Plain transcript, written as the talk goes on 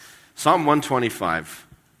Psalm 125.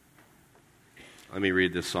 Let me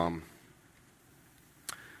read this psalm.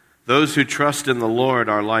 Those who trust in the Lord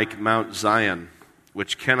are like Mount Zion,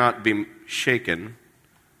 which cannot be shaken,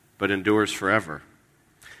 but endures forever.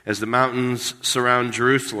 As the mountains surround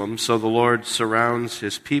Jerusalem, so the Lord surrounds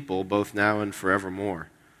his people, both now and forevermore.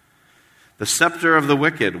 The scepter of the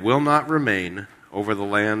wicked will not remain over the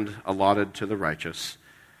land allotted to the righteous,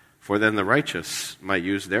 for then the righteous might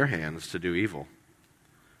use their hands to do evil.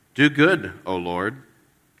 Do good, O Lord,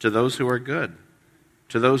 to those who are good,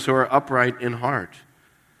 to those who are upright in heart.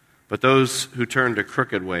 But those who turn to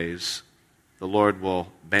crooked ways, the Lord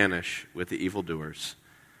will banish with the evildoers.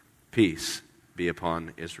 Peace be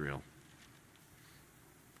upon Israel.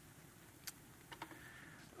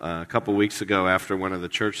 A couple weeks ago, after one of the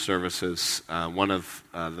church services, one of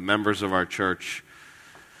the members of our church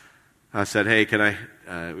said, hey,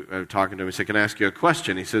 talking to him, he said, can I ask you a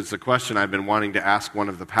question? He said, it's a question I've been wanting to ask one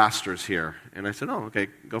of the pastors here. And I said, oh, okay,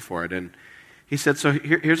 go for it. And he said, so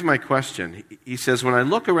here's my question. He says, when I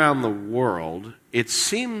look around the world, it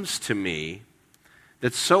seems to me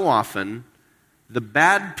that so often the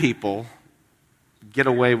bad people get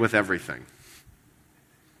away with everything.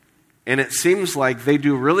 And it seems like they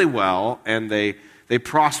do really well, and they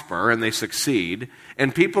prosper, and they succeed.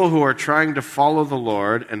 And people who are trying to follow the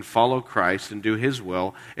Lord and follow Christ and do his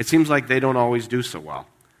will, it seems like they don't always do so well.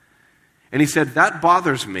 And he said, that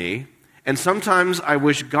bothers me, and sometimes I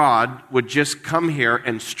wish God would just come here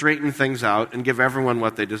and straighten things out and give everyone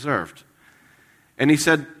what they deserved. And he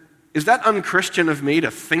said, is that unchristian of me to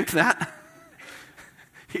think that?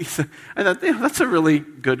 He said, I thought, that's a really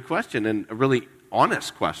good question and a really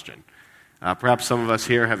honest question. Perhaps some of us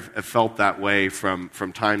here have felt that way from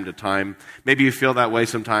time to time. Maybe you feel that way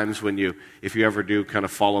sometimes if you ever do kind of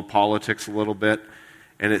follow politics a little bit,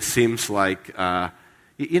 and it seems like, so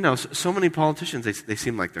many politicians, they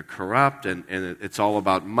seem like they're corrupt, and it's all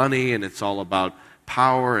about money, and it's all about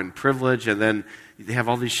power and privilege, and then they have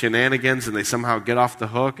all these shenanigans, and they somehow get off the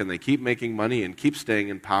hook, and they keep making money and keep staying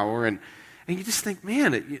in power, and you just think,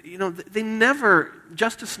 man,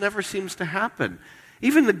 justice never seems to happen.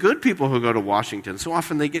 Even the good people who go to Washington, so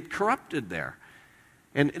often they get corrupted there.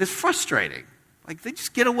 And it is frustrating. Like, they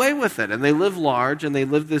just get away with it, and they live large, and they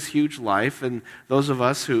live this huge life, and those of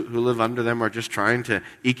us who live under them are just trying to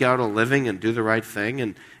eke out a living and do the right thing,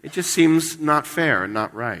 and it just seems not fair and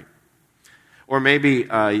not right. Or maybe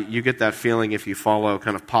you get that feeling if you follow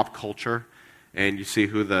kind of pop culture, and you see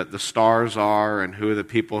who the stars are and who are the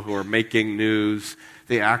people who are making news,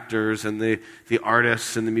 the actors and the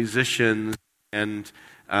artists and the musicians and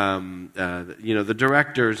the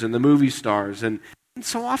directors and the movie stars. And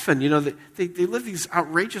so often, they live these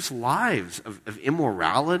outrageous lives of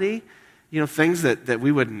immorality, things that we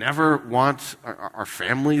would never want our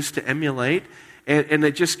families to emulate. And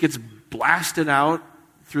it just gets blasted out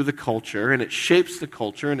through the culture, and it shapes the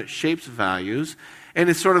culture, and it shapes values. And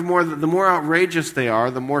it's sort of the more outrageous they are,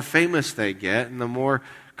 the more famous they get, and the more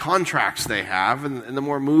contracts they have, and the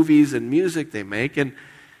more movies and music they make. And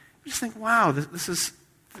you just think, wow, this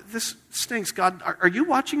stinks. God, are you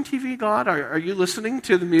watching TV, God? Are you listening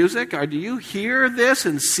to the music? Do you hear this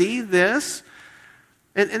and see this?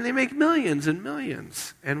 And they make millions and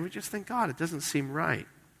millions. And we just think, God, it doesn't seem right.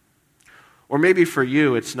 Or maybe for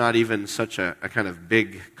you, it's not even such a kind of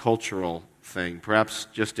big cultural thing. Perhaps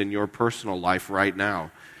just in your personal life right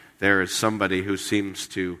now, there is somebody who seems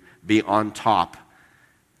to be on top.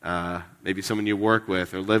 Maybe someone you work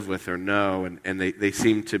with or live with or know, and they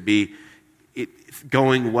seem to be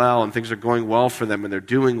going well, and things are going well for them, and they're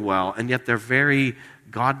doing well, and yet they're very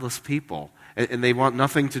godless people. And they want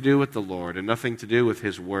nothing to do with the Lord and nothing to do with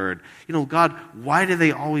his word. God, why do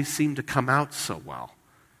they always seem to come out so well?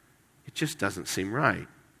 It just doesn't seem right.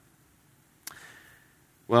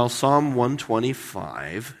 Well, Psalm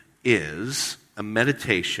 125 is a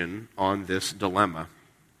meditation on this dilemma.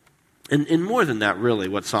 And more than that, really,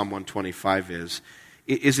 what Psalm 125 is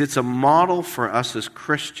it's a model for us as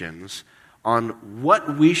Christians on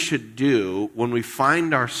what we should do when we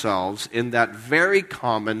find ourselves in that very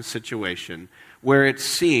common situation where it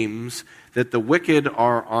seems that the wicked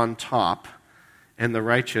are on top and the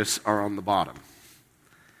righteous are on the bottom.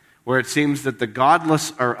 Where it seems that the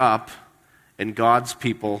godless are up and God's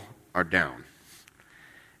people are down.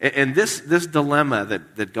 And this dilemma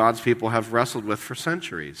that God's people have wrestled with for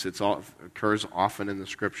centuries, it occurs often in the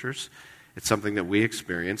Scriptures. It's something that we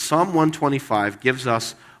experience. Psalm 125 gives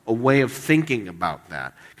us a way of thinking about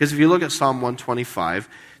that. Because if you look at Psalm 125,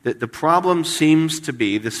 the problem seems to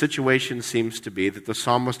be, the situation seems to be that the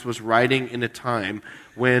psalmist was writing in a time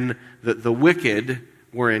when the wicked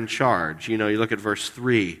were in charge. You look at verse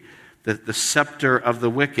 3. The scepter of the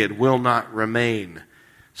wicked will not remain.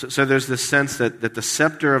 So there's this sense that the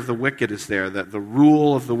scepter of the wicked is there, that the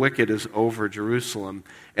rule of the wicked is over Jerusalem,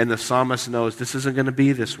 and the psalmist knows this isn't going to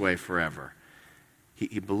be this way forever.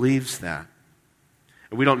 He believes that.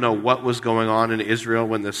 And we don't know what was going on in Israel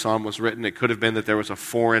when this psalm was written. It could have been that there was a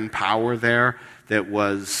foreign power there that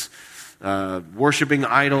was worshiping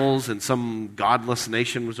idols and some godless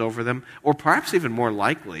nation was over them. Or perhaps even more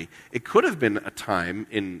likely, it could have been a time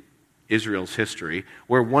in Israel's history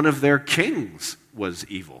where one of their kings was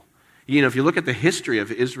evil. You know, if you look at the history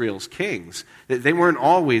of Israel's kings, they weren't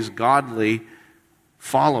always godly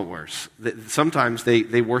followers. Sometimes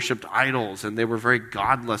they worshipped idols and they were very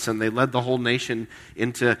godless and they led the whole nation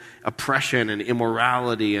into oppression and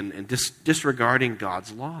immorality and disregarding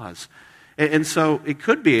God's laws. And so it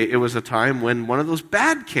could be it was a time when one of those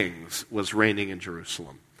bad kings was reigning in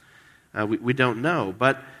Jerusalem. We don't know.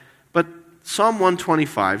 But Psalm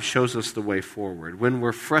 125 shows us the way forward. When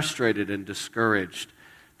we're frustrated and discouraged,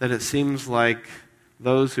 that it seems like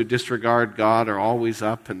those who disregard God are always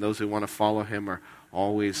up and those who want to follow him are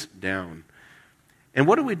always down. And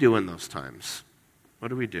what do we do in those times? What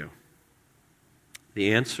do we do?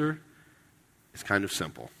 The answer is kind of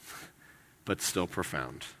simple, but still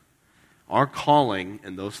profound. Our calling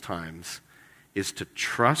in those times is to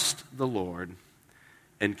trust the Lord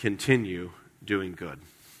and continue doing good,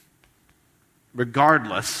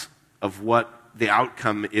 regardless of what the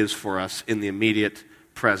outcome is for us in the immediate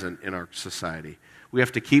present in our society. We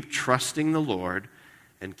have to keep trusting the Lord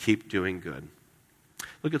and keep doing good.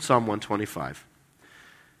 Look at Psalm 125.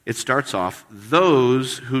 It starts off,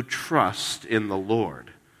 those who trust in the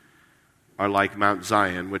Lord are like Mount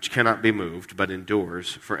Zion, which cannot be moved, but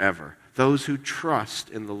endures forever. Those who trust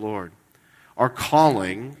in the Lord. Our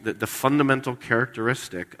calling, the fundamental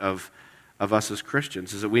characteristic of us as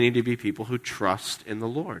Christians, is that we need to be people who trust in the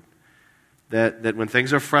Lord. That when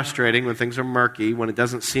things are frustrating, when things are murky, when it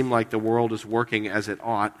doesn't seem like the world is working as it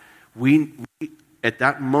ought, we at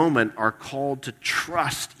that moment are called to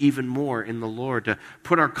trust even more in the Lord, to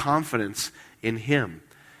put our confidence in him.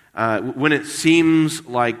 When it seems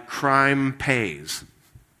like crime pays,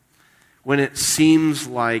 when it seems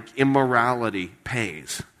like immorality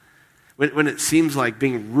pays, when it seems like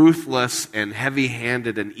being ruthless and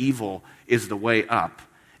heavy-handed and evil is the way up,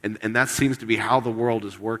 and that seems to be how the world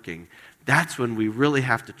is working, that's when we really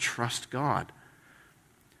have to trust God.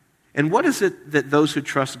 And what is it that those who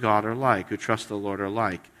trust God are like, who trust the Lord are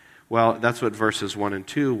like? Well, that's what verses 1 and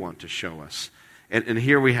 2 want to show us. And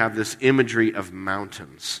here we have this imagery of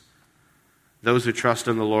mountains. Those who trust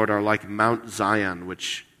in the Lord are like Mount Zion,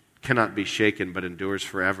 which cannot be shaken but endures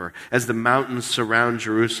forever. As the mountains surround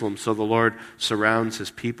Jerusalem, so the Lord surrounds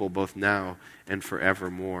his people both now and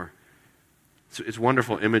forevermore. It's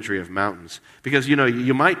wonderful imagery of mountains. Because, you know,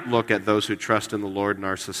 you might look at those who trust in the Lord in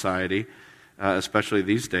our society, especially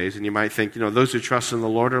these days, and you might think, you know, those who trust in the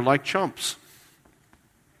Lord are like chumps.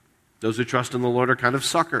 Those who trust in the Lord are kind of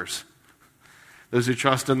suckers. Those who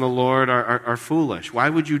trust in the Lord are foolish. Why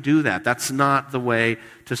would you do that? That's not the way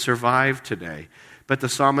to survive today. But the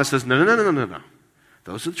psalmist says, no.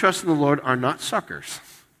 Those who trust in the Lord are not suckers.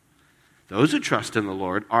 Those who trust in the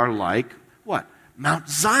Lord are like, what? Mount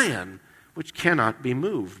Zion, which cannot be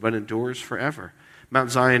moved, but endures forever.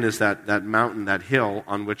 Mount Zion is that mountain, that hill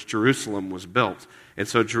on which Jerusalem was built. And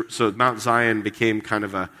so Mount Zion became kind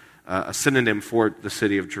of a synonym for the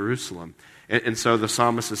city of Jerusalem. And so the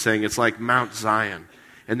psalmist is saying it's like Mount Zion.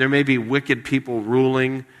 And there may be wicked people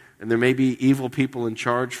ruling, and there may be evil people in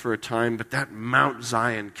charge for a time, but that Mount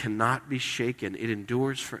Zion cannot be shaken. It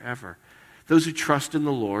endures forever. Those who trust in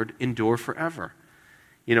the Lord endure forever.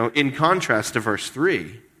 You know, in contrast to verse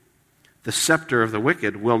 3, the scepter of the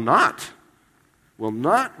wicked will not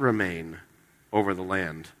remain over the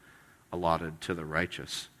land allotted to the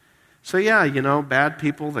righteous. So yeah, you know, bad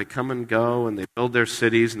people, they come and go, and they build their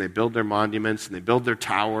cities, and they build their monuments, and they build their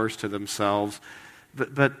towers to themselves.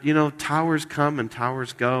 But you know, towers come and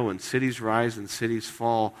towers go, and cities rise and cities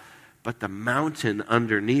fall, but the mountain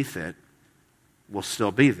underneath it will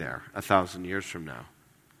still be there 1,000 years from now.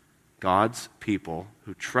 God's people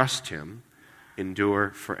who trust him endure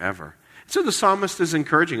forever. So the psalmist is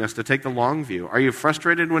encouraging us to take the long view. Are you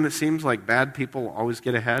frustrated when it seems like bad people always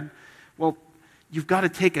get ahead? Well, you've got to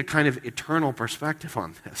take a kind of eternal perspective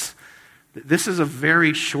on this. This is a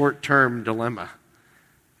very short-term dilemma.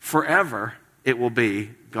 Forever, it will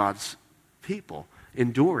be God's people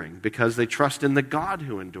enduring because they trust in the God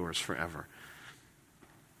who endures forever.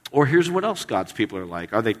 Or here's what else God's people are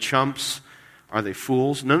like. Are they chumps? Are they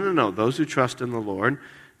fools? No. Those who trust in the Lord,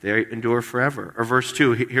 they endure forever. Or verse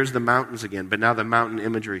 2, here's the mountains again, but now the mountain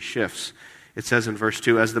imagery shifts. It says in verse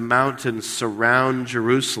 2, as the mountains surround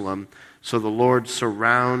Jerusalem, so the Lord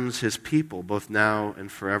surrounds his people, both now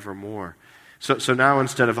and forevermore. So now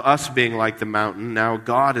instead of us being like the mountain, now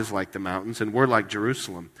God is like the mountains, and we're like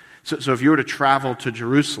Jerusalem. So if you were to travel to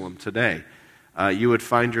Jerusalem today, you would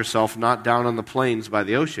find yourself not down on the plains by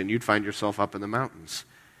the ocean. You'd find yourself up in the mountains.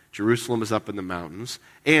 Jerusalem is up in the mountains.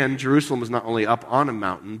 And Jerusalem is not only up on a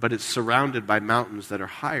mountain, but it's surrounded by mountains that are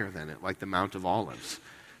higher than it, like the Mount of Olives.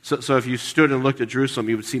 So if you stood and looked at Jerusalem,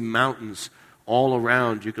 you would see mountains all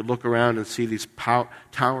around. You could look around and see these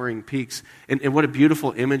towering peaks. And what a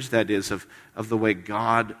beautiful image that is of the way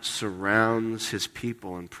God surrounds his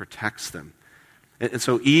people and protects them. And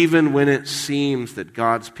so even when it seems that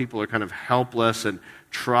God's people are kind of helpless and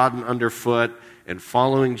trodden underfoot, and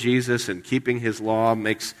following Jesus and keeping his law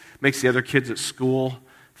makes the other kids at school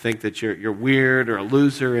think that you're weird or a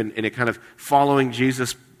loser, and it kind of following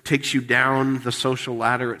Jesus takes you down the social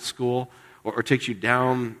ladder at school, or takes you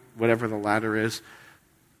down whatever the ladder is.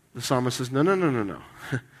 The psalmist says, no.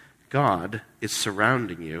 God is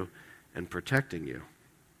surrounding you and protecting you.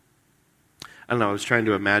 I don't know, I was trying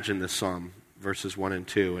to imagine this psalm, verses 1 and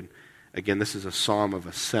 2, and again, this is a psalm of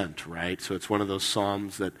ascent, right? So it's one of those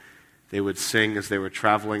psalms that they would sing as they were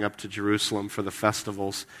traveling up to Jerusalem for the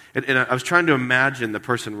festivals. And I was trying to imagine the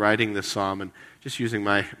person writing this psalm and just using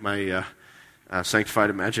my sanctified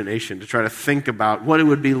imagination to try to think about what it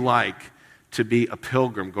would be like to be a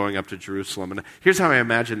pilgrim going up to Jerusalem. And here's how I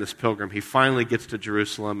imagine this pilgrim. He finally gets to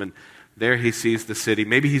Jerusalem, and there he sees the city.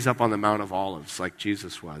 Maybe he's up on the Mount of Olives like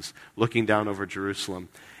Jesus was, looking down over Jerusalem.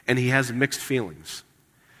 And he has mixed feelings.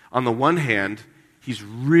 On the one hand, he's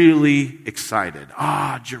really excited.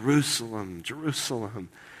 Jerusalem, Jerusalem.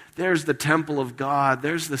 There's the temple of God.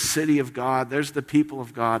 There's the city of God. There's the people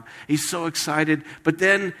of God. He's so excited. But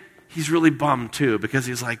then he's really bummed too, because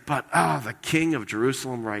he's like, the king of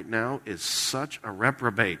Jerusalem right now is such a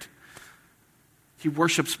reprobate. He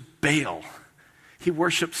worships Baal. He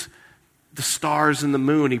worships the stars and the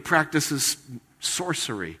moon. He practices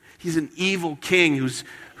sorcery. He's an evil king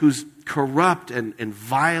who's corrupt and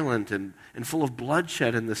violent and full of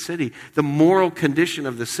bloodshed in the city. The moral condition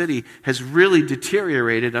of the city has really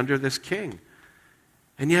deteriorated under this king.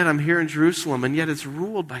 And yet I'm here in Jerusalem, and yet it's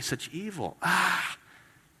ruled by such evil.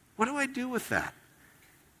 What do I do with that?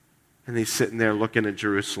 And he's sitting there looking at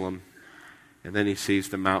Jerusalem, and then he sees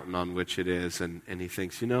the mountain on which it is, and he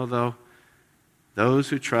thinks, though, those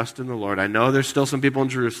who trust in the Lord, I know there's still some people in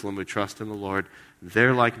Jerusalem who trust in the Lord,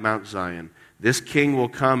 they're like Mount Zion. This king will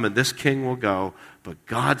come and this king will go, but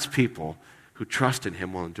God's people who trust in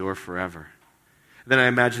him will endure forever. Then I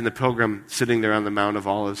imagine the pilgrim sitting there on the Mount of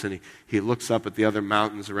Olives, and he looks up at the other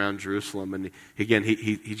mountains around Jerusalem, and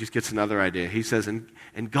he just gets another idea. He says, and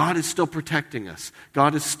God is still protecting us.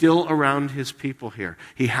 God is still around his people here.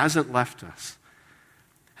 He hasn't left us.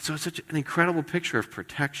 So it's such an incredible picture of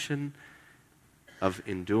protection, of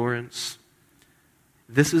endurance.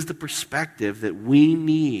 This is the perspective that we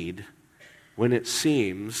need when it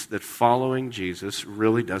seems that following Jesus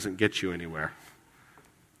really doesn't get you anywhere.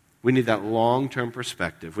 We need that long-term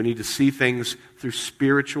perspective. We need to see things through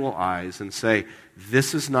spiritual eyes and say,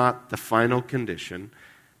 this is not the final condition.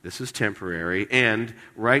 This is temporary. And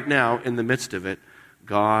right now, in the midst of it,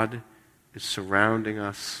 God is surrounding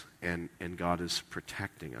us and God is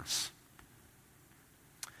protecting us.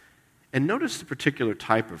 And notice the particular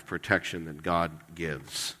type of protection that God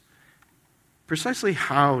gives. Precisely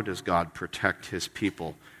how does God protect his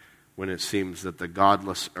people when it seems that the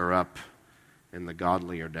godless are up and the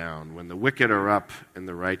godly are down, when the wicked are up and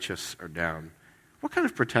the righteous are down? What kind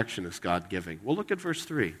of protection is God giving? Well, look at verse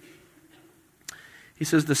 3. He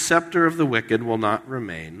says, the scepter of the wicked will not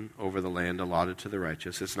remain over the land allotted to the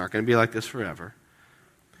righteous. It's not going to be like this forever.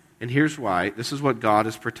 And here's why. This is what God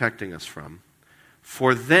is protecting us from.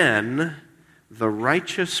 For then the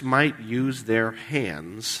righteous might use their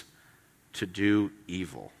hands to do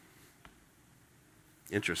evil.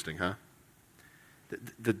 Interesting, huh?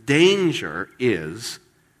 The danger is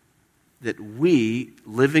that we,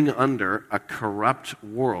 living under a corrupt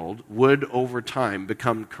world, would over time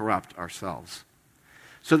become corrupt ourselves.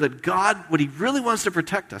 So that God, what he really wants to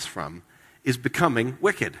protect us from, is becoming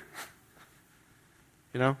wicked.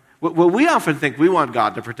 What we often think we want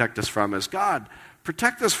God to protect us from is, God,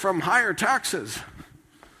 protect us from higher taxes.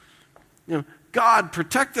 God,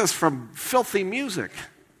 protect us from filthy music.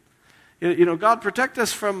 God, protect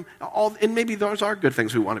us from all, and maybe those are good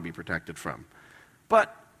things we want to be protected from.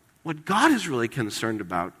 But what God is really concerned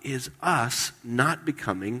about is us not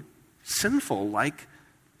becoming sinful like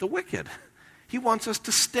the wicked. He wants us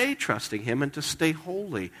to stay trusting him and to stay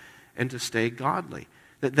holy and to stay godly.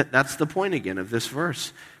 That's the point again of this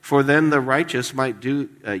verse. For then the righteous might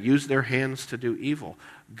use their hands to do evil.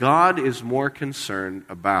 God is more concerned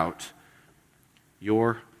about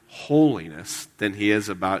your holiness than he is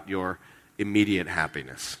about your immediate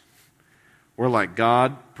happiness. We're like,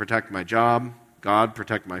 God, protect my job. God,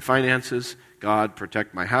 protect my finances. God,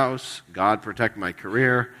 protect my house. God, protect my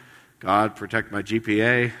career. God, protect my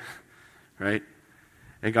GPA. Right?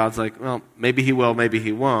 And God's like, well, maybe he will, maybe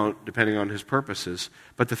he won't, depending on his purposes.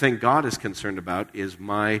 But the thing God is concerned about is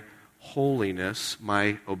my holiness,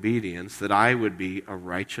 my obedience, that I would be a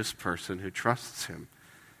righteous person who trusts him.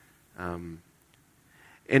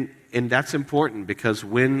 And that's important because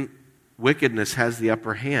when wickedness has the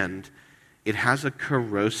upper hand, it has a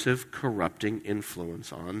corrosive, corrupting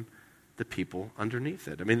influence on the people underneath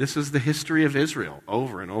it. I mean, this is the history of Israel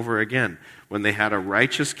over and over again. When they had a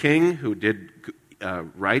righteous king who did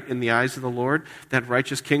right in the eyes of the Lord, that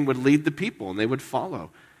righteous king would lead the people and they would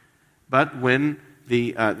follow. But when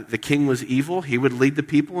the king was evil, he would lead the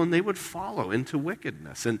people and they would follow into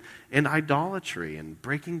wickedness and idolatry and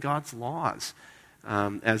breaking God's laws.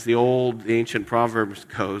 As the ancient Proverbs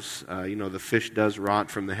goes, the fish does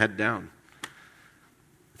rot from the head down.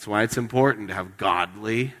 That's why it's important to have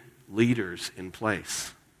godly leaders in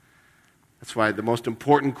place. That's why the most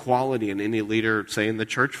important quality in any leader, say in the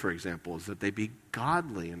church, for example, is that they be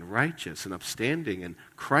godly and righteous and upstanding and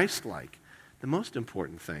Christ-like. The most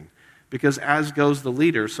important thing. Because as goes the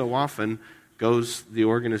leader, so often goes the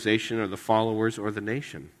organization or the followers or the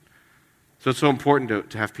nation. So it's so important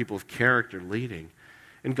to have people of character leading.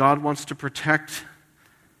 And God wants to protect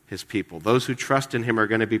his people. Those who trust in him are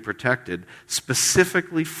going to be protected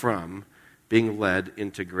specifically from being led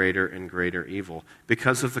into greater and greater evil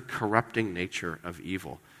because of the corrupting nature of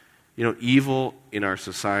evil. Evil in our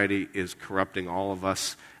society is corrupting all of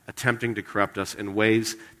us, attempting to corrupt us in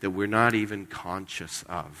ways that we're not even conscious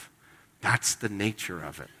of. That's the nature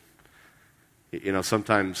of it.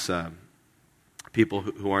 Sometimes people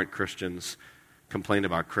who aren't Christians complain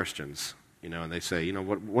about Christians, and they say,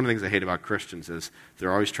 one of the things I hate about Christians is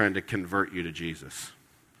they're always trying to convert you to Jesus.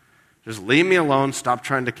 Just leave me alone, stop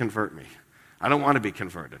trying to convert me. I don't want to be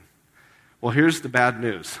converted. Well, here's the bad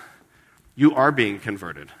news. You are being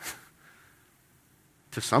converted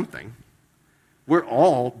to something. We're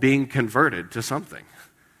all being converted to something.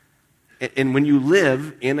 And when you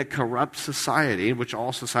live in a corrupt society, which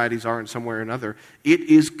all societies are in some way or another, it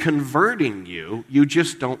is converting you. You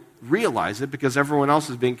just don't realize it because everyone else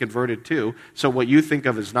is being converted too. So what you think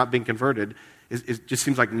of as not being converted it just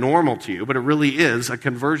seems like normal to you, but it really is a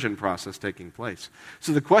conversion process taking place.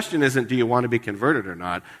 So the question isn't, do you want to be converted or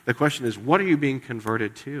not? The question is, what are you being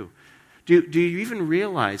converted to? Do you even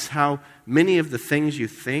realize how many of the things you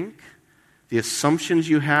think, the assumptions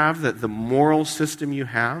you have, that the moral system you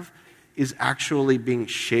have, is actually being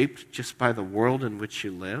shaped just by the world in which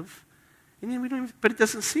you live? But it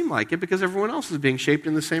doesn't seem like it because everyone else is being shaped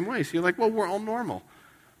in the same way. So you're like, well, we're all normal.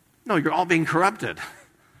 No, you're all being corrupted.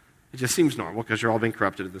 It just seems normal because you're all being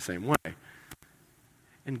corrupted in the same way.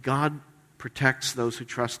 And God protects those who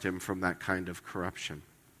trust him from that kind of corruption.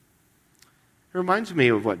 It reminds me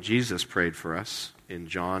of what Jesus prayed for us in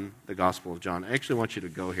John, the Gospel of John. I actually want you to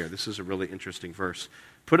go here. This is a really interesting verse.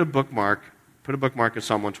 Put a bookmark in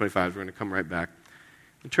Psalm 125. We're going to come right back.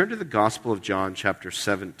 And turn to the Gospel of John, chapter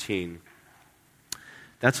 17.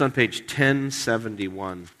 That's on page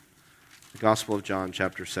 1071. The Gospel of John,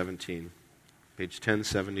 chapter 17. Page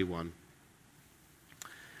 1071.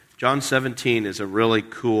 John 17 is a really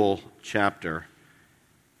cool chapter.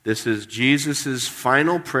 This is Jesus'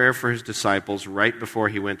 final prayer for his disciples right before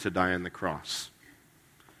he went to die on the cross.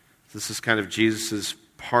 This is kind of Jesus'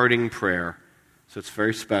 parting prayer. So it's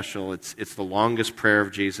very special. It's the longest prayer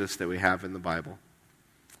of Jesus that we have in the Bible.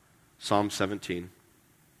 Psalm 17.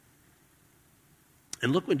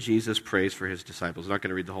 And look what Jesus prays for his disciples. I'm not going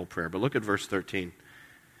to read the whole prayer, but look at verse 13.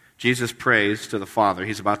 Jesus prays to the Father.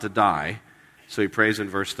 He's about to die. So he prays in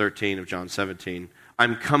verse 13 of John 17,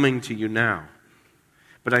 I'm coming to you now.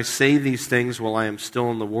 But I say these things while I am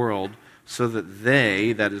still in the world, so that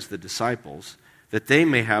they, that is the disciples, that they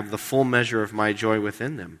may have the full measure of my joy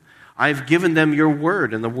within them. I have given them your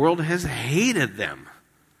word, and the world has hated them,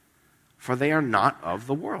 for they are not of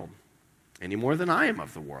the world, any more than I am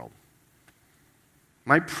of the world.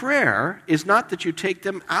 My prayer is not that you take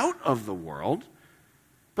them out of the world,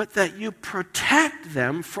 but that you protect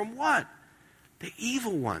them from what? The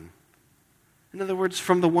evil one. In other words,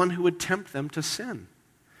 from the one who would tempt them to sin.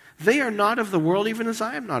 They are not of the world, even as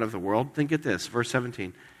I am not of the world. Think at this, verse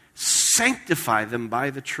 17. Sanctify them by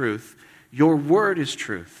the truth. Your word is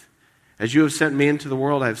truth. As you have sent me into the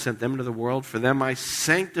world, I have sent them into the world. For them I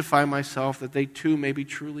sanctify myself, that they too may be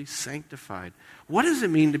truly sanctified. What does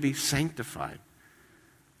it mean to be sanctified?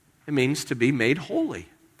 It means to be made holy.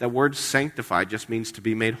 That word sanctified just means to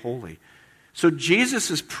be made holy. So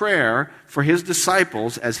Jesus' prayer for his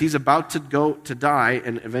disciples as he's about to go to die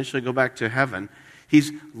and eventually go back to heaven,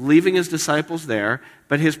 he's leaving his disciples there,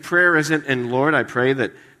 but his prayer isn't, and Lord, I pray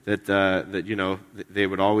that they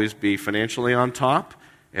would always be financially on top,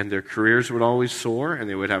 and their careers would always soar, and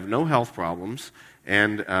they would have no health problems,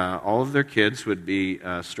 and all of their kids would be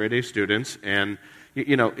straight-A students. And,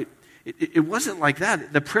 it wasn't like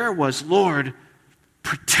that. The prayer was, Lord,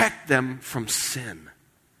 protect them from sin.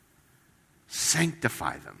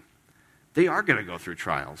 Sanctify them. They are going to go through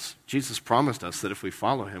trials. Jesus promised us that if we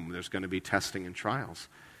follow him, there's going to be testing and trials.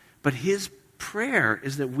 But his prayer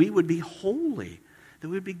is that we would be holy, that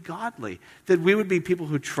we would be godly, that we would be people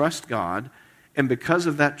who trust God, and because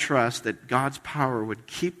of that trust, that God's power would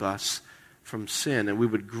keep us from sin, and we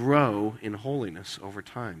would grow in holiness over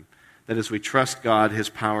time. That as we trust God, his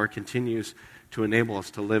power continues to enable us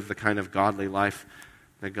to live the kind of godly life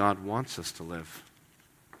that God wants us to live.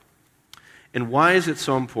 And why is it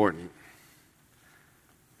so important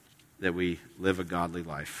that we live a godly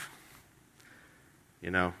life?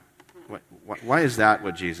 Why is that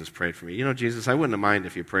what Jesus prayed for me? Jesus, I wouldn't have minded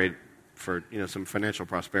if you prayed for, some financial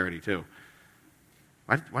prosperity too.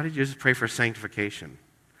 Why did you just pray for sanctification?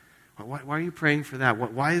 Why are you praying for that?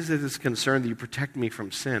 Why is it this concern that you protect me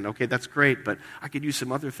from sin? Okay, that's great, but I could use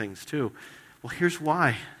some other things too. Well, here's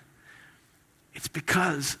why. It's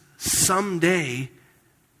because someday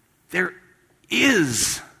there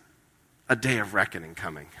is a day of reckoning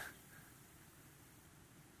coming.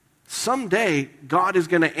 Someday, God is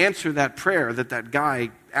going to answer that prayer that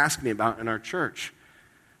guy asked me about in our church.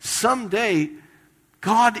 Someday,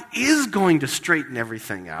 God is going to straighten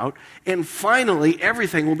everything out, and finally,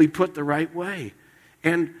 everything will be put the right way.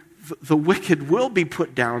 And the wicked will be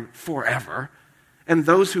put down forever, and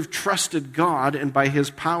those who've trusted God and by his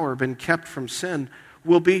power been kept from sin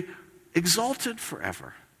will be exalted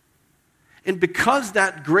forever. And because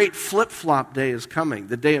that great flip-flop day is coming,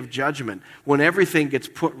 the day of judgment, when everything gets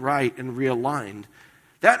put right and realigned,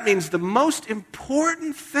 that means the most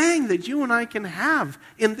important thing that you and I can have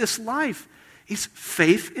in this life is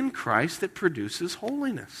faith in Christ that produces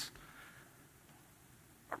holiness.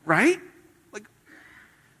 Right? Like,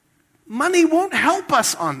 money won't help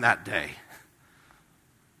us on that day.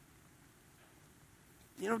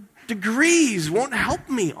 Degrees won't help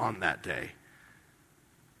me on that day.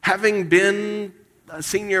 Having been a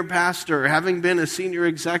senior pastor, or having been a senior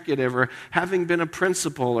executive, or having been a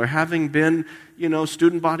principal, or having been,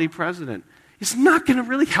 student body president, is not going to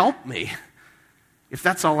really help me if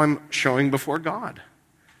that's all I'm showing before God.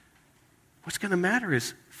 What's going to matter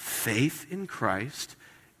is faith in Christ,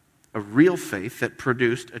 a real faith that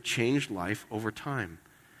produced a changed life over time.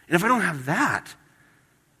 And if I don't have that,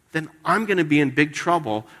 then I'm going to be in big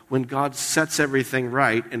trouble when God sets everything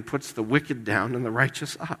right and puts the wicked down and the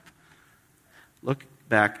righteous up. Look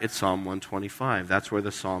back at Psalm 125. That's where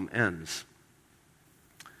the psalm ends.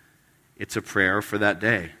 It's a prayer for that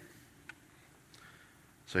day.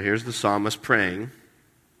 So here's the psalmist praying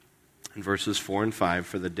in verses 4 and 5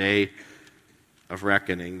 for the day of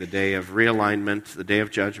reckoning, the day of realignment, the day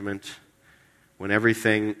of judgment, when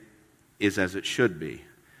everything is as it should be.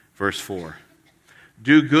 Verse 4.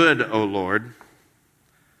 Do good, O Lord,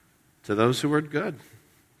 to those who are good,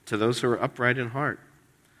 to those who are upright in heart.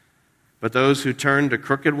 But those who turn to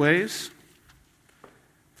crooked ways,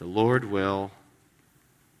 the Lord will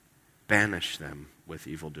banish them with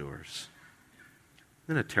evildoers.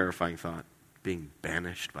 Isn't that a terrifying thought? Being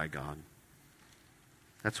banished by God.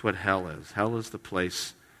 That's what hell is. Hell is the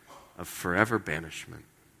place of forever banishment.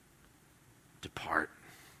 Depart.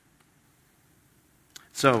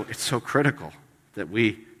 So it's so critical that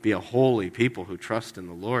we be a holy people who trust in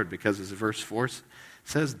the Lord, because as verse 4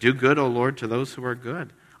 says, do good, O Lord, to those who are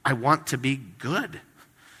good. I want to be good.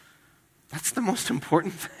 That's the most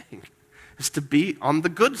important thing, is to be on the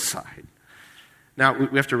good side. Now,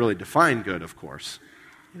 we have to really define good, of course.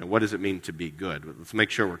 What does it mean to be good? Let's make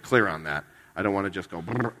sure we're clear on that. I don't want to just go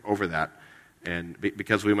over that, and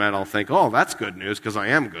because we might all think, oh, that's good news because I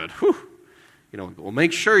am good. Whew. Well,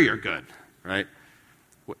 make sure you're good, right?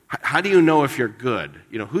 How do you know if you're good?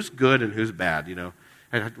 Who's good and who's bad?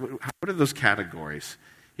 What are those categories?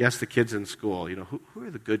 You ask the kids in school, who are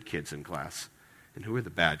the good kids in class and who are the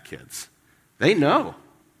bad kids? They know.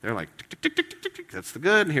 They're like, tick, tick, tick, tick, tick, tick, that's the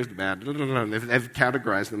good and here's the bad. And they've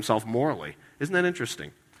categorized themselves morally. Isn't that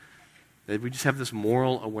interesting? That we just have this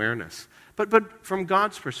moral awareness. But from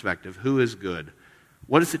God's perspective, who is good?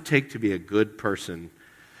 What does it take to be a good person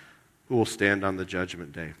who will stand on the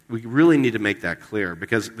judgment day? We really need to make that clear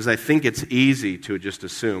because I think it's easy to just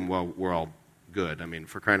assume, well, we're all good. I mean,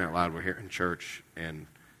 for crying out loud, we're here in church and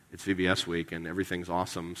it's VBS week and everything's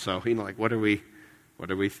awesome. So, what are we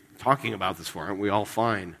talking about this for? Aren't we all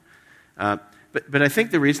fine? But I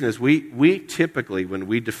think the reason is we typically, when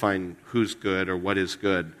we define who's good or what is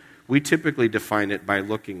good, we typically define it by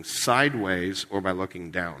looking sideways or by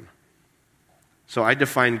looking down. So I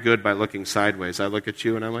define good by looking sideways. I look at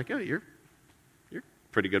you and I'm like, oh, you're a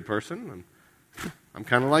pretty good person. And I'm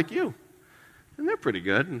kind of like you. And they're pretty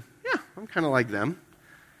good. And yeah, I'm kind of like them.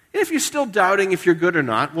 And if you're still doubting if you're good or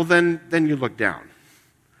not, well, then you look down.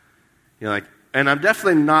 You're like, and I'm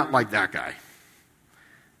definitely not like that guy.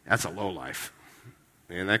 That's a low life.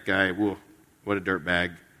 And that guy, whoa, what a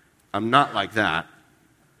dirtbag. I'm not like that.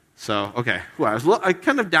 So, okay. Well, I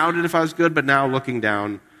kind of doubted if I was good, but now looking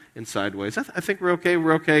down and sideways, I think we're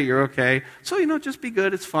okay, you're okay. So, just be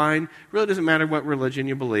good, it's fine. It really doesn't matter what religion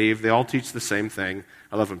you believe. They all teach the same thing.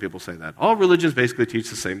 I love when people say that. All religions basically teach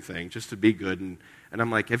the same thing, just to be good. And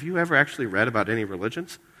I'm like, have you ever actually read about any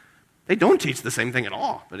religions? They don't teach the same thing at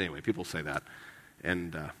all. But anyway, people say that.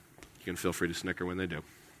 And you can feel free to snicker when they do.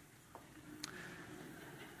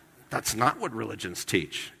 That's not what religions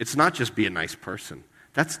teach. It's not just be a nice person.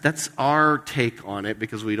 That's our take on it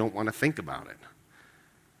because we don't want to think about it.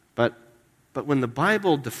 But when the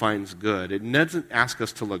Bible defines good, it doesn't ask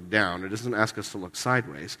us to look down. It doesn't ask us to look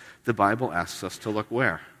sideways. The Bible asks us to look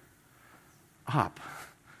where? Up.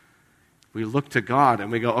 We look to God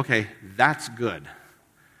and we go, okay, that's good.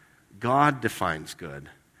 God defines good.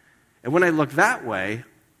 And when I look that way,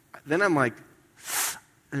 then I'm like,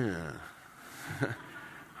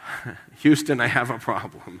 Houston, I have a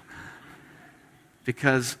problem.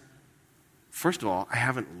 Because, first of all, I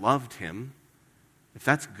haven't loved him. If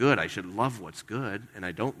that's good, I should love what's good, and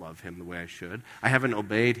I don't love him the way I should. I haven't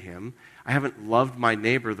obeyed him. I haven't loved my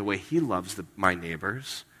neighbor the way he loves my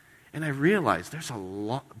neighbors. And I realize there's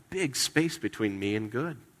a big space between me and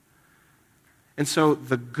good. And so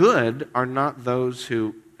the good are not those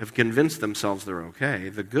who have convinced themselves they're okay.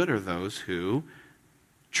 The good are those who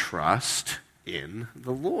trust in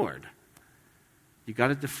the Lord. You got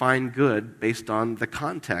to define good based on the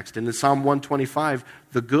context. And in Psalm 125,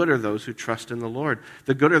 the good are those who trust in the Lord.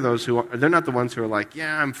 The good are those they're not the ones who are like,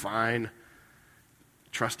 yeah, I'm fine,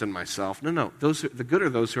 trust in myself. No. The good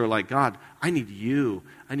are those who are like, God, I need you.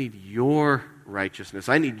 I need your righteousness.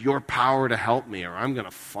 I need your power to help me or I'm going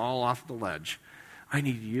to fall off the ledge. I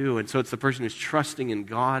need you. And so it's the person who's trusting in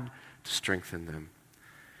God to strengthen them.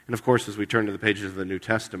 And of course, as we turn to the pages of the New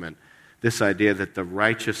Testament, this idea that the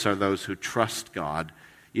righteous are those who trust God,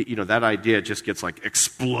 that idea just gets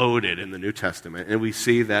exploded in the New Testament. And we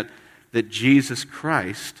see that Jesus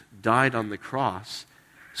Christ died on the cross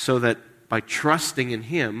so that by trusting in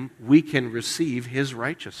him, we can receive his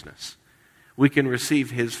righteousness. We can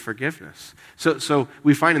receive his forgiveness. So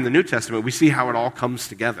we find in the New Testament, we see how it all comes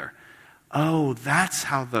together. Oh, that's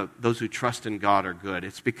how those who trust in God are good.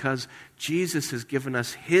 It's because Jesus has given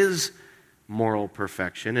us his moral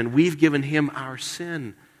perfection, and we've given him our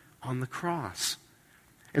sin on the cross.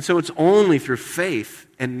 And so it's only through faith,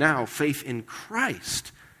 and now faith in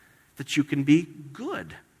Christ, that you can be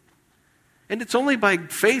good. And it's only by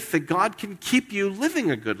faith that God can keep you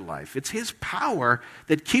living a good life. It's his power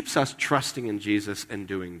that keeps us trusting in Jesus and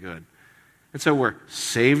doing good. And so we're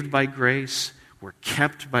saved by grace, we're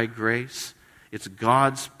kept by grace. It's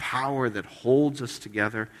God's power that holds us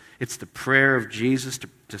together. It's the prayer of Jesus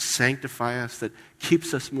to sanctify us that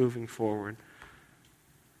keeps us moving forward.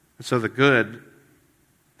 And so the good,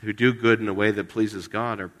 who do good in a way that pleases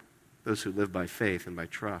God, are those who live by faith and by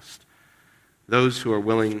trust. Those who are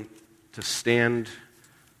willing to stand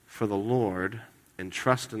for the Lord and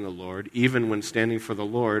trust in the Lord, even when standing for the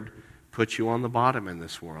Lord puts you on the bottom in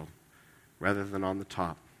this world rather than on the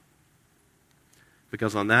top.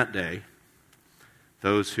 Because on that day,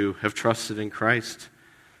 those who have trusted in Christ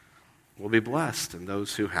will be blessed, and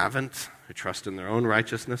those who haven't, who trust in their own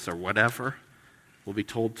righteousness or whatever, will be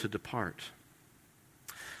told to depart.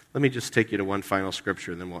 Let me just take you to one final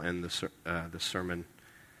scripture, and then we'll end the sermon.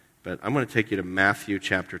 But I'm going to take you to Matthew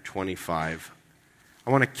chapter 25. I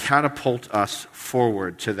want to catapult us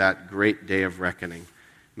forward to that great day of reckoning.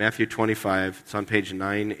 Matthew 25, it's on page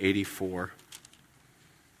 984.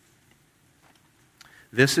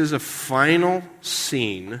 This is a final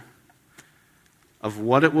scene of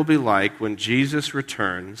what it will be like when Jesus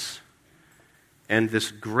returns and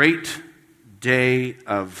this great day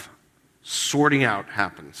of sorting out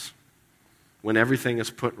happens, when everything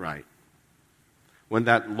is put right, when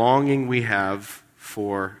that longing we have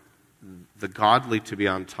for the godly to be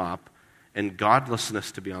on top and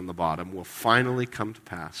godlessness to be on the bottom will finally come to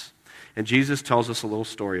pass. And Jesus tells us a little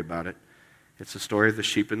story about it. It's the story of the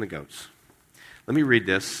sheep and the goats. Let me read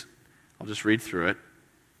this. I'll just read through it.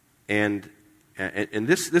 And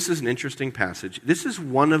this is an interesting passage. This is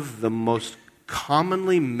one of the most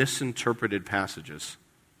commonly misinterpreted passages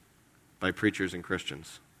by preachers and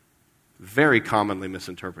Christians. Very commonly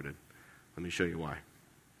misinterpreted. Let me show you why.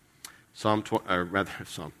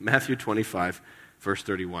 Matthew 25, verse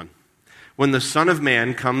 31. When the Son of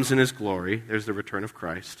Man comes in his glory, there's the return of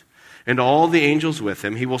Christ, and all the angels with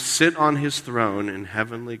him, he will sit on his throne in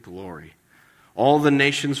heavenly glory. All the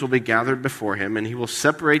nations will be gathered before him, and he will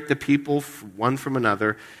separate the people one from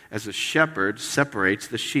another as a shepherd separates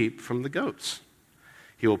the sheep from the goats.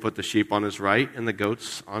 He will put the sheep on his right and the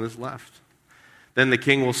goats on his left. Then the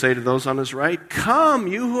king will say to those on his right, "Come,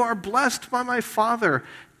 you who are blessed by my Father,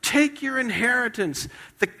 take your inheritance,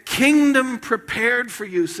 the kingdom prepared for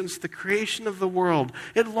you since the creation of the world.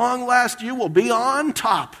 At long last you will be on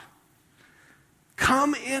top.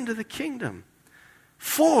 Come into the kingdom.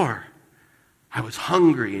 For I was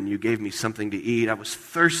hungry, and you gave me something to eat. I was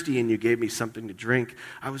thirsty, and you gave me something to drink.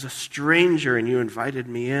 I was a stranger, and you invited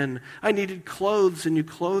me in. I needed clothes, and you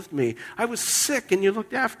clothed me. I was sick, and you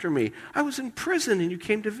looked after me. I was in prison, and you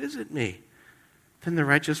came to visit me." Then the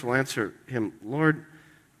righteous will answer him, "Lord,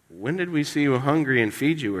 when did we see you hungry and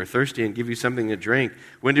feed you, or thirsty and give you something to drink?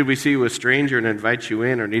 When did we see you a stranger and invite you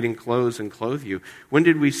in, or needing clothes and clothe you? When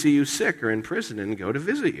did we see you sick or in prison and go to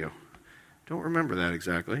visit you?" Don't remember that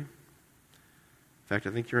exactly. In fact,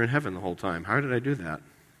 I think you're in heaven the whole time. How did I do that?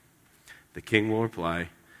 The king will reply,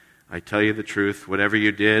 "I tell you the truth, whatever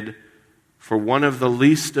you did for one of the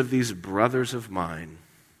least of these brothers of mine,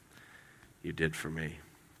 you did for me."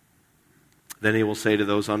 Then he will say to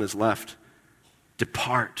those on his left,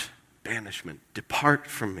 "Depart," banishment, "depart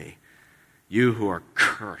from me, you who are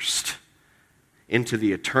cursed, into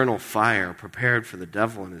the eternal fire prepared for the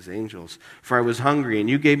devil and his angels. For I was hungry, and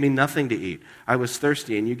you gave me nothing to eat. I was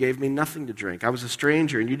thirsty, and you gave me nothing to drink. I was a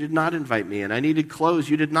stranger, and you did not invite me in. I needed clothes,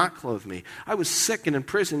 you did not clothe me. I was sick and in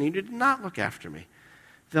prison, and you did not look after me."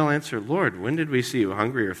 They'll answer, "Lord, when did we see you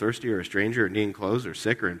hungry or thirsty or a stranger or needing clothes or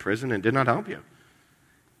sick or in prison and did not help you?"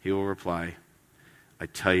 He will reply, "I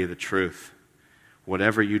tell you the truth.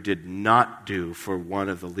 Whatever you did not do for one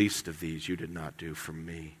of the least of these, you did not do for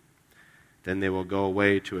me." Then they will go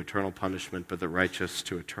away to eternal punishment, but the righteous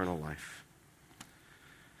to eternal life.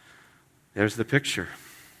 There's the picture.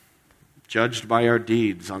 Judged by our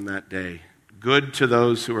deeds on that day. Good to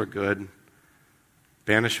those who are good,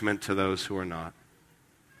 banishment to those who are not.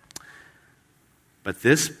 But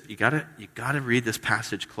this, you gotta read this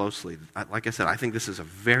passage closely. Like I said, I think this is a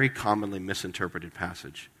very commonly misinterpreted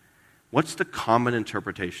passage. What's the common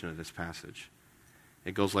interpretation of this passage?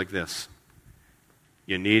 It goes like this.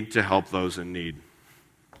 You need to help those in need.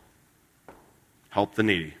 Help the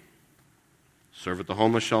needy. Serve at the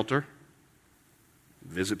homeless shelter.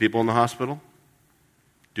 Visit people in the hospital.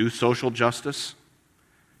 Do social justice.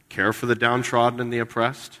 Care for the downtrodden and the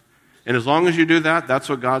oppressed. And as long as you do that, that's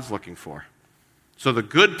what God's looking for. So the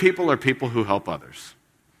good people are people who help others.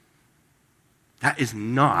 That is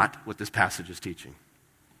not what this passage is teaching.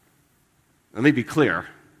 Let me be clear.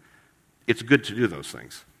 It's good to do those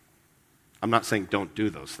things. I'm not saying don't do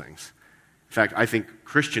those things. In fact, I think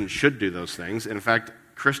Christians should do those things. And in fact,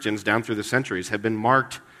 Christians down through the centuries have been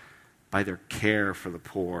marked by their care for the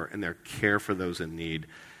poor and their care for those in need.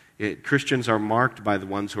 Christians are marked by the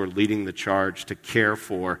ones who are leading the charge to care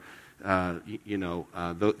for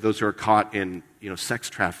those who are caught in sex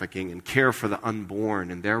trafficking, and care for the unborn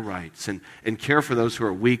and their rights, and care for those who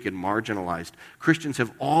are weak and marginalized. Christians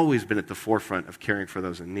have always been at the forefront of caring for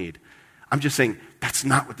those in need. I'm just saying that's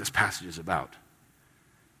not what this passage is about.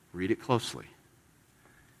 Read it closely.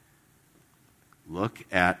 Look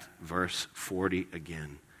at verse 40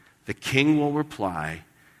 again. The king will reply,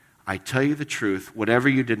 "I tell you the truth, whatever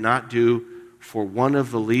you did not do for one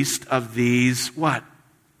of the least of these," what?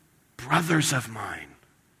 "Brothers of mine."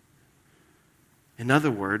 In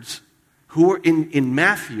other words, who are in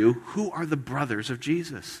Matthew, who are the brothers of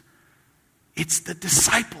Jesus? It's the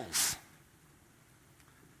disciples.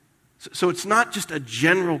 So it's not just a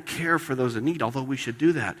general care for those in need, although we should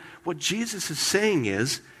do that. What Jesus is saying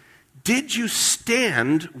is, did you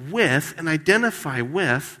stand with and identify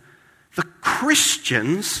with the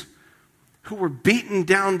Christians who were beaten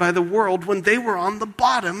down by the world when they were on the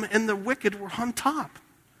bottom and the wicked were on top?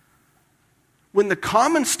 When the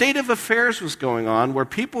common state of affairs was going on, where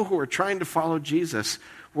people who were trying to follow Jesus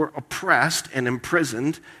were oppressed and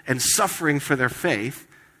imprisoned and suffering for their faith,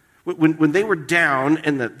 when they were down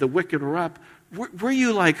and the wicked were up, Were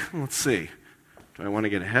you like, let's see, do I want to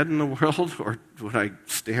get ahead in the world or would I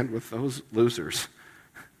stand with those losers?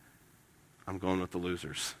 I'm going with the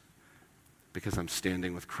losers because I'm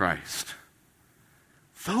standing with Christ.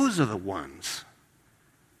 Those are the ones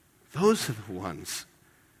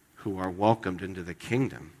who are welcomed into the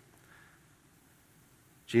kingdom.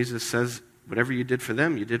 Jesus says, whatever you did for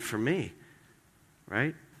them, you did for me,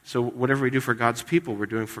 right? So whatever we do for God's people, we're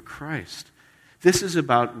doing for Christ. This is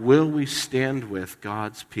about, will we stand with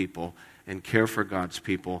God's people and care for God's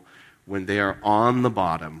people when they are on the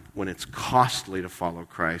bottom, when it's costly to follow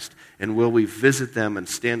Christ? And will we visit them and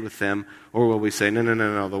stand with them? Or will we say, no,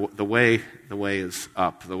 the way is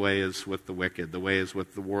up. The way is with the wicked. The way is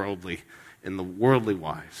with the worldly and the worldly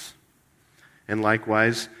wise. And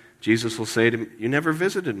likewise, Jesus will say to me, you never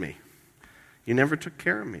visited me. You never took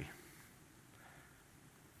care of me.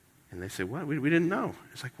 And they say, what? We didn't know.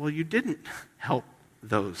 It's like, well, you didn't help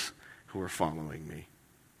those who are following me.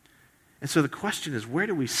 And so the question is, where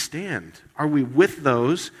do we stand? Are we with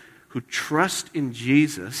those who trust in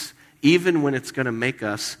Jesus, even when it's going to make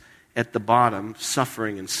us at the bottom,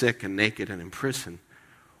 suffering and sick and naked and in prison?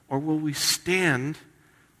 Or will we stand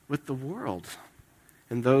with the world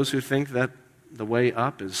and those who think that the way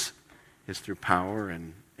up is through power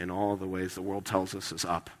and in all the ways the world tells us is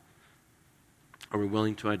up? Are we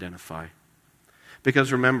willing to identify?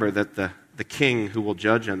 Because remember that the king who will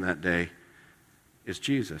judge on that day is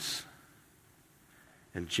Jesus.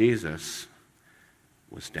 And Jesus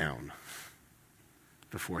was down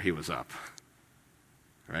before he was up.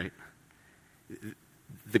 Right?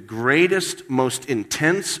 The greatest, most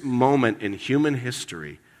intense moment in human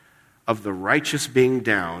history of the righteous being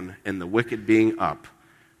down and the wicked being up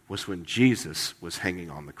was when Jesus was hanging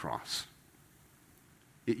on the cross.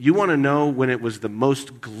 You want to know when it was the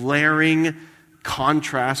most glaring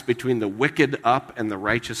contrast between the wicked up and the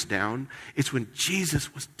righteous down? It's when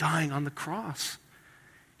Jesus was dying on the cross.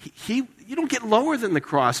 You don't get lower than the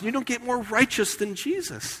cross, and you don't get more righteous than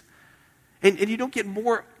Jesus. And you don't get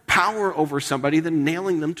more power over somebody than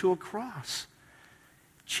nailing them to a cross.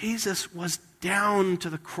 Jesus was down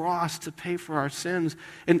to the cross to pay for our sins.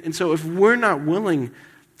 And so if we're not willing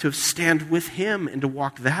to stand with him and to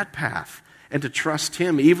walk that path, and to trust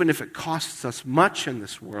him, even if it costs us much in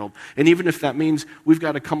this world, and even if that means we've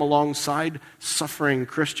got to come alongside suffering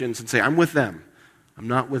Christians and say, I'm with them. I'm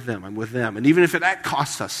not with them, I'm with them. And even if that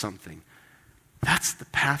costs us something, that's the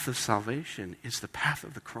path of salvation, is the path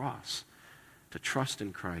of the cross, to trust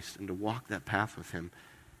in Christ and to walk that path with him.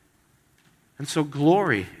 And so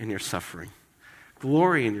glory in your suffering,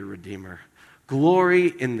 glory in your Redeemer, glory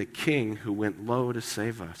in the King who went low to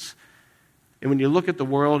save us. And when you look at the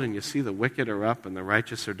world and you see the wicked are up and the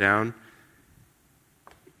righteous are down,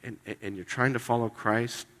 and you're trying to follow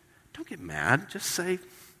Christ, don't get mad. Just say,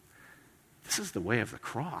 this is the way of the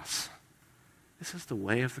cross. This is the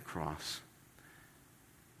way of the cross.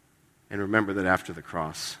 And remember that after the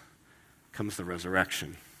cross comes the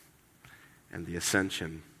resurrection and the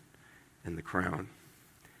ascension and the crown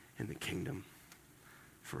and the kingdom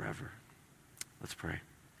forever. Let's pray.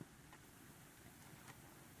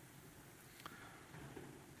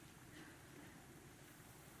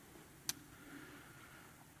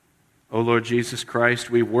 O Lord Jesus Christ,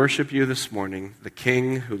 we worship you this morning, the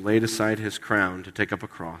King who laid aside his crown to take up a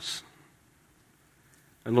cross.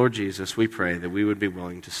 And Lord Jesus, we pray that we would be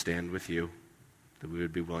willing to stand with you, that we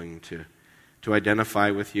would be willing to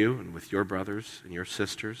identify with you and with your brothers and your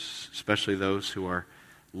sisters, especially those who are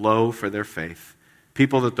low for their faith,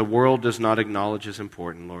 people that the world does not acknowledge as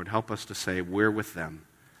important. Lord, help us to say we're with them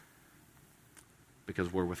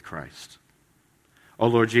because we're with Christ. Oh,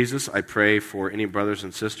 Lord Jesus, I pray for any brothers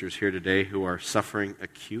and sisters here today who are suffering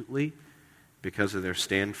acutely because of their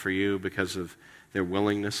stand for you, because of their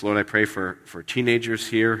willingness. Lord, I pray for teenagers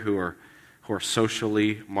here who are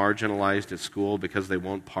socially marginalized at school because they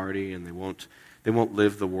won't party and they won't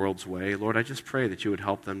live the world's way. Lord, I just pray that you would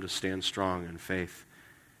help them to stand strong in faith.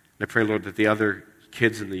 And I pray, Lord, that the other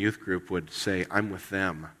kids in the youth group would say, I'm with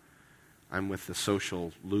them. I'm with the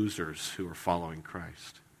social losers who are following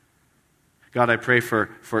Christ. God, I pray for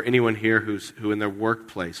anyone here who in their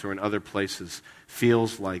workplace or in other places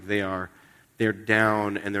feels like they're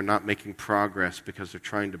down and they're not making progress because they're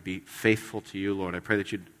trying to be faithful to you, Lord. I pray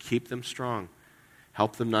that you'd keep them strong.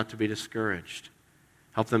 Help them not to be discouraged.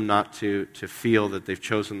 Help them not to feel that they've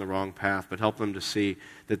chosen the wrong path, but help them to see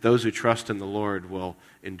that those who trust in the Lord will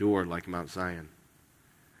endure like Mount Zion.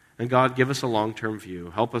 And God, give us a long-term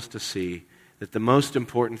view. Help us to see that the most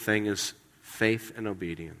important thing is faith and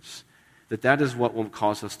obedience. That is what will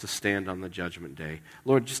cause us to stand on the judgment day.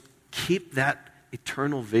 Lord, just keep that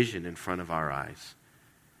eternal vision in front of our eyes.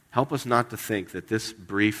 Help us not to think that this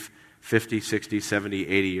brief 50, 60, 70,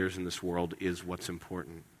 80 years in this world is what's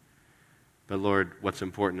important. But Lord, what's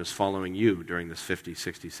important is following you during this 50,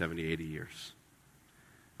 60, 70, 80 years.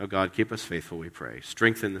 Oh God, keep us faithful, we pray.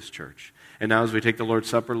 Strengthen this church. And now as we take the Lord's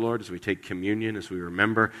Supper, Lord, as we take communion, as we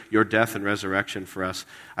remember your death and resurrection for us,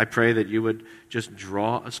 I pray that you would just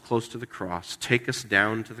draw us close to the cross, take us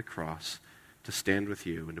down to the cross to stand with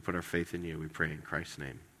you and to put our faith in you. We pray in Christ's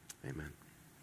name. Amen.